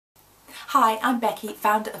Hi, I'm Becky,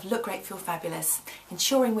 founder of Look Great Feel Fabulous,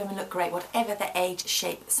 ensuring women look great whatever their age,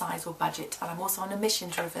 shape, size or budget, and I'm also on a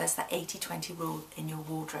mission to reverse that 80-20 rule in your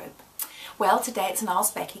wardrobe. Well, today it's an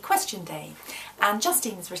Ask Becky question day, and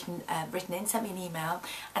Justine has written in, sent me an email,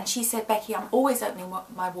 and she said, Becky, I'm always opening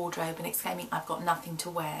my wardrobe and exclaiming I've got nothing to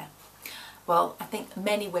wear. Well, I think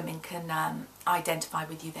many women can identify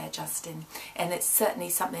with you there, Justine, and it's certainly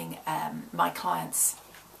something my clients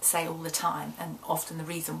say all the time, and often the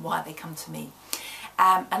reason why they come to me.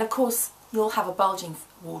 And of course you'll have a bulging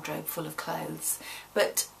wardrobe full of clothes,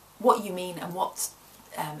 but what you mean and what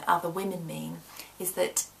other women mean is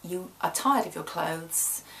that you are tired of your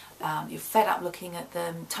clothes, you're fed up looking at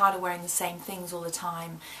them, tired of wearing the same things all the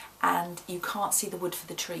time, and you can't see the wood for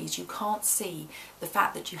the trees. You can't see the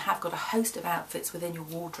fact that you have got a host of outfits within your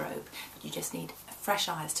wardrobe, but you just need fresh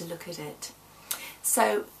eyes to look at it.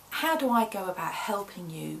 So how do I go about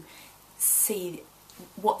helping you see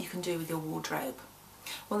what you can do with your wardrobe?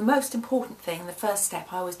 Well, the most important thing, the first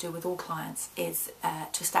step I always do with all clients is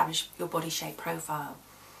to establish your body shape profile.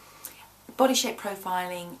 Body shape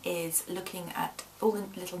profiling is looking at all the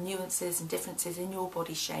little nuances and differences in your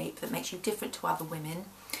body shape that makes you different to other women.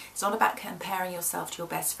 It's not about comparing yourself to your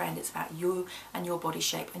best friend, it's about you and your body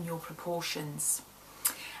shape and your proportions.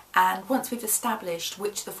 And once we've established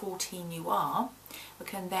which of the 14 you are, we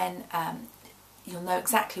can then, you'll know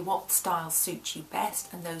exactly what styles suit you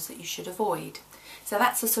best and those that you should avoid. So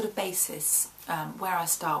that's the sort of basis where I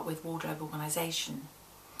start with wardrobe organisation.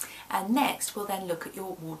 And next we'll then look at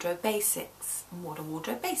your wardrobe basics. And what are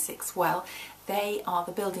wardrobe basics? Well, they are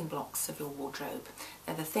the building blocks of your wardrobe.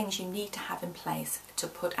 They're the things you need to have in place to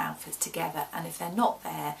put outfits together, and if they're not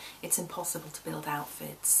there, it's impossible to build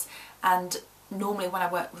outfits. And normally when I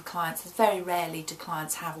work with clients, very rarely do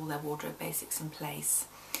clients have all their wardrobe basics in place.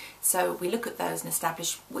 So we look at those and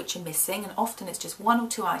establish which are missing, and often it's just one or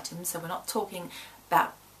two items, so we're not talking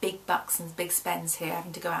about big bucks and big spends here,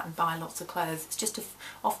 having to go out and buy lots of clothes. It's just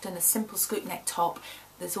often a simple scoop neck top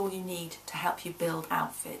that's all you need to help you build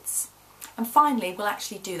outfits. And finally we'll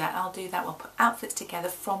actually do that, I'll do that, we'll put outfits together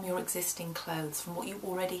from your existing clothes, from what you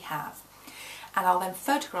already have. And I'll then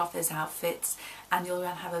photograph those outfits, and you'll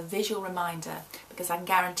then have a visual reminder, because I can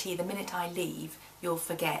guarantee the minute I leave you'll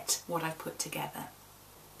forget what I've put together.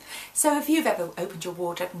 So if you've ever opened your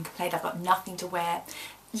wardrobe and complained I've got nothing to wear,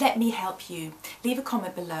 let me help you. Leave a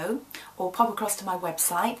comment below, or pop across to my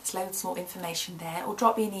website, there's loads more information there, or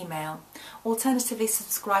drop me an email. Alternatively,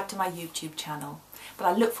 subscribe to my YouTube channel. But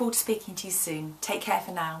I look forward to speaking to you soon. Take care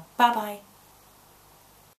for now. Bye bye.